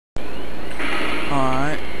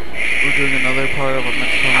Alright, we're doing another part of a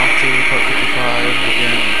Metroid walkthrough, part 55.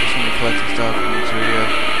 Again, just gonna be collecting stuff in each video.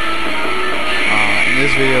 In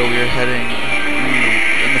this video, we are heading,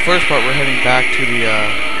 in the first part, we're heading back to the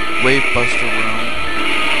Wave Buster room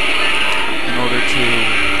in order to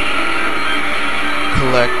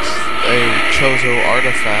collect a Chozo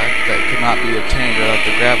artifact that could not be obtained without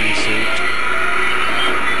the gravity suit.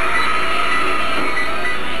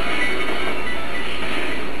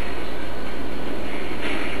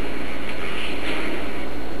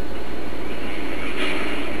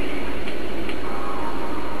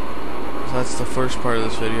 That's the first part of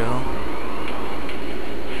this video.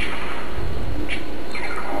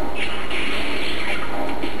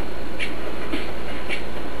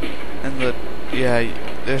 And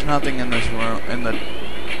there's nothing in this room, in the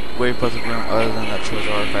Wave Buster room, other than that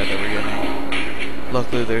Chozo artifact that we're getting.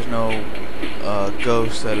 Luckily, there's no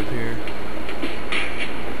ghosts that appear.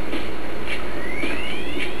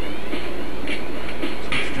 So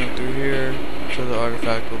if you jump through here, Chozo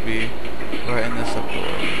artifact will be right in this up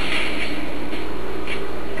door.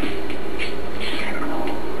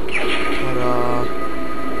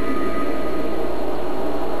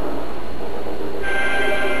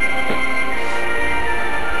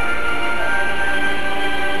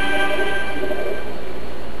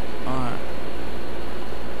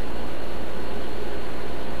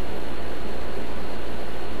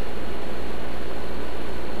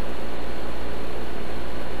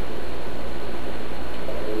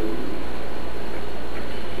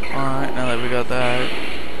 Alright, now that we got that,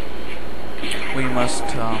 we must,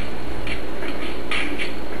 I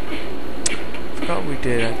forgot what we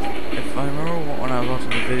did. If I remember when I was watching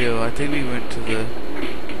the video, I think we went to the,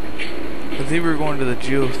 I think we were going to the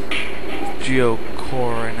Geo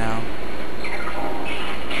Core right now.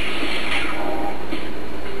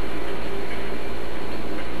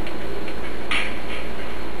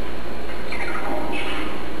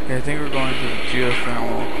 Yeah, I think we're going to the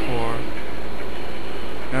Geothermal Core.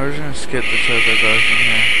 Now we're just gonna skip the Chozo ghost in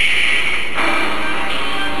here.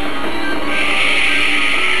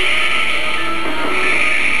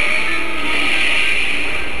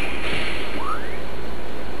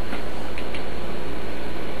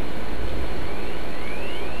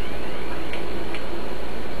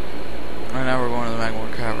 Right now we're going to the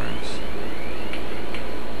Magmore Caverns.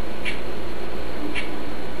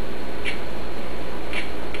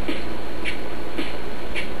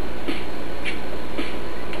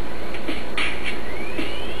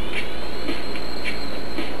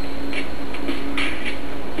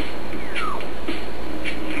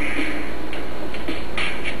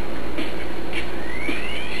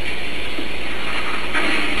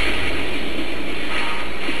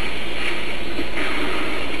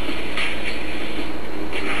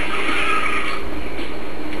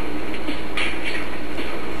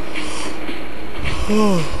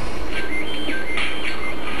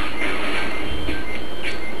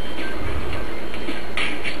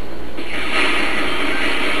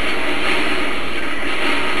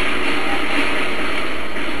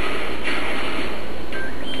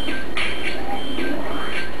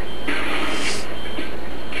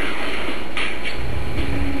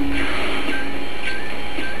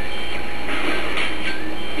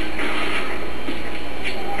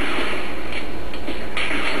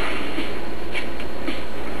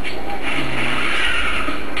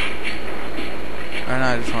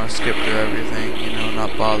 I just want to skip through everything, you know,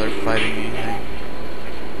 not bother fighting anything.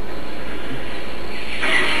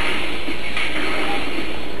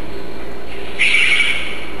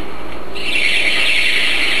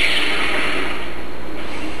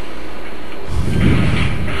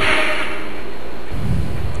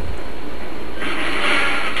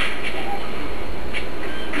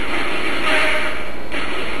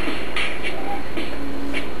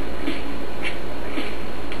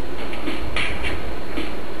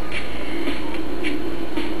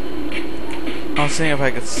 I was seeing if I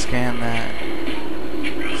could scan that,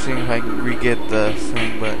 seeing if I can re-get the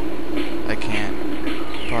thing, but I can't.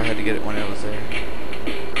 Probably had to get it when it was there.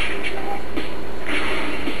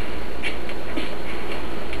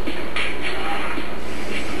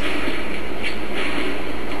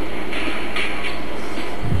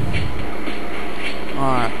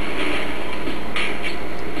 Alright.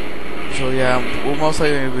 So yeah, we'll most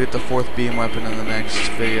likely get the 4th beam weapon in the next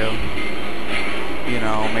video. You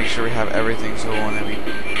know, make sure we have everything so when we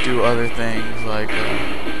do other things like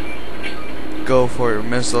go for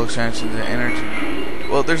missile extensions and energy.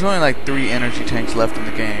 Well, there's only like 3 energy tanks left in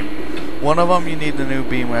the game. One of them you need the new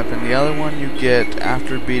beam weapon. The other one you get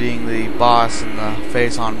after beating the boss in the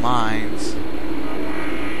face on mines.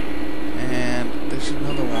 And there's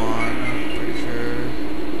another one, I'm pretty sure.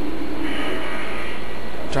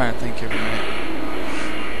 trying to think here for a minute.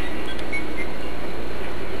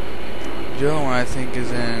 The other one I think is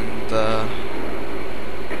in the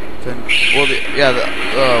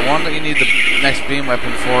one that you need the next beam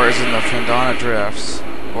weapon for is in the Fandana Drifts,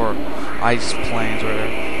 or Ice Plains, or whatever.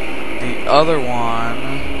 The other one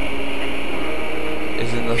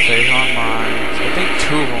is in the Phazon Mines. I think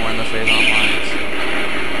 2 of them are in the Phazon Mines.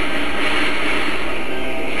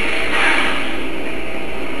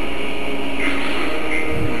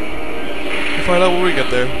 We'll find out when we get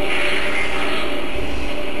there.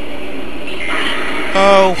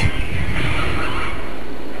 Oh!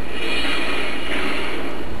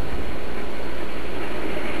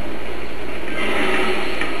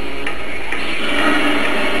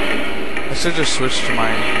 I should just switch to my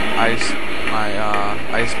ice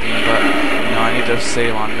beam, but you know I need to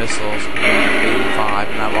save on missiles. 85,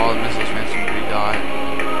 and I have all the missiles mentioned to be got.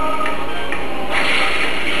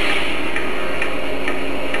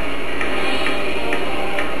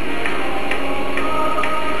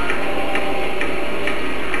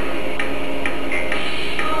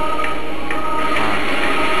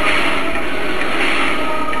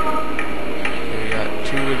 Okay, we got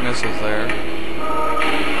 2 good missiles there.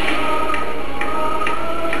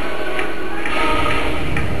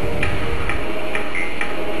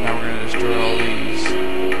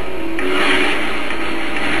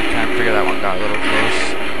 Got a little close.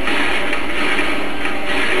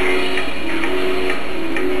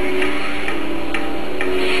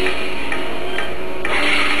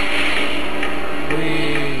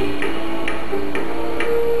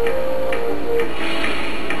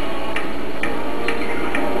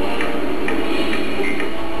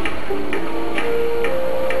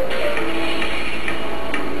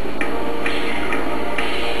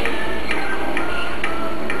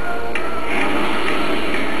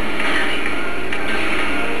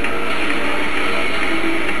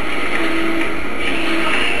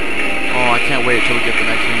 Wait till we get the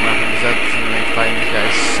next beam weapon, because that's going to make fighting these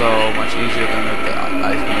guys so much easier than the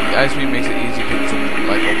ice beam. The ice beam makes it easy because it's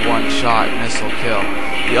like a one-shot missile kill.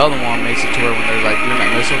 The other one makes it to where when they're like doing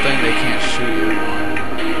that missile thing, they can't shoot you anymore.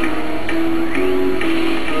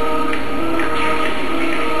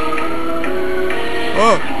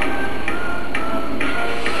 Oh!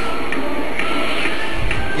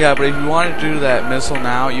 Yeah, but if you wanted to do that missile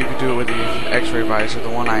now, you could do it with the X-ray visor, the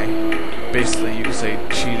one I basically, you could say,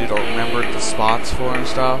 cheated or remembered the spots for and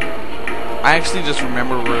stuff. I actually just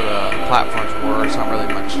remember where the platforms were. It's not really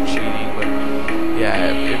much cheating, but yeah,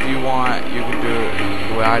 if you want, you can do it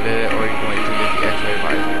the way I did it, or you can wait to get the X-ray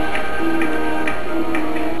visor.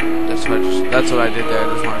 That's what I did there. I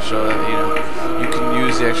just want to show that, you know, you can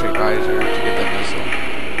use the X-ray visor to get that missile.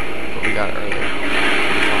 But we got it earlier.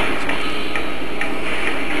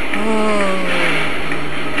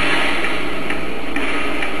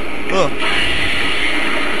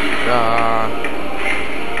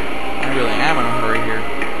 I really am in a hurry here.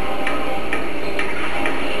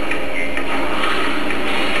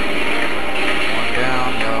 One down,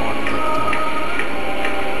 the other one's at the top.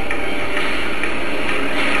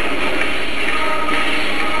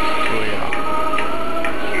 Oh yeah.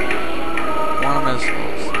 One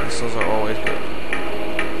missiles. Missiles are always good.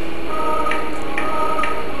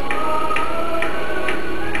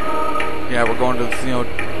 Yeah, we're going to the,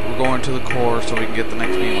 we're going to the core so we can get the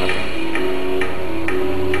next beam weapon.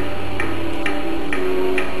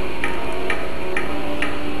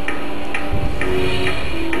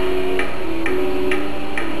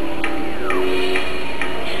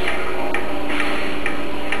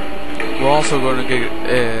 We're also going to get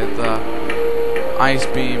the ice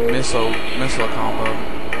beam missile combo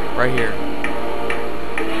right here.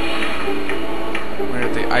 We're going to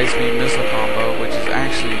get the ice beam missile combo, which is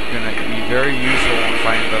actually going to be very useful when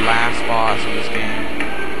fighting the last boss of this game.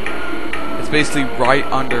 It's basically right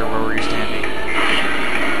under where we're standing.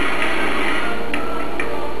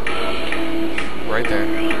 Right there.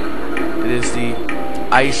 It is the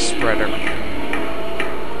ice spreader.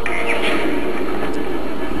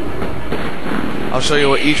 I'll show you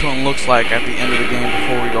what each one looks like at the end of the game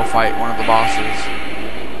before we go fight one of the bosses.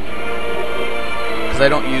 Because I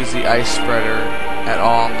don't use the ice spreader at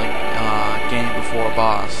all in the game before a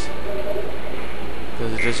boss.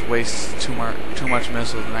 Because it just wastes too much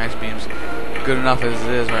missiles and ice beams. Good enough as it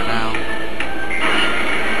is right now.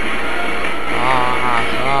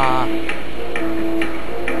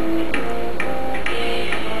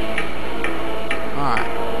 Alright.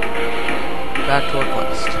 Back to our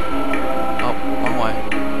quest. Oh, one way.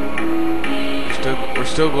 We're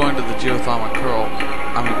still going to the geothermic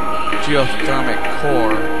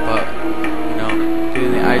core, but you know,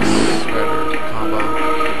 getting the ice spreader combo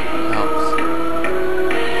helps.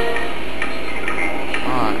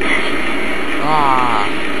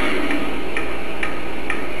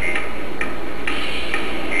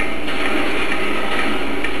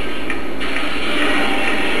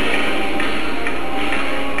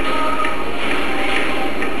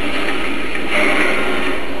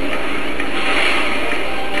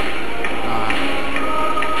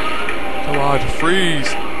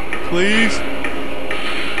 freeze. Please.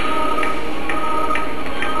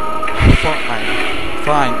 Fine.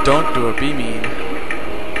 Fine, don't do it. Be mean.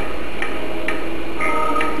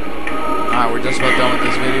 Alright, we're just about done with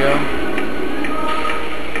this video.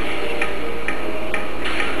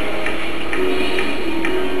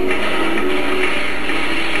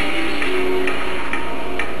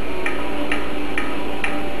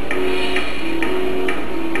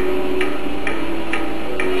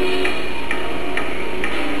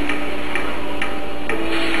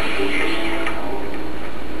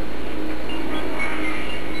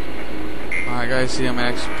 Alright guys, see you on my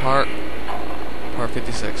next part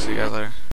 56. See you guys later.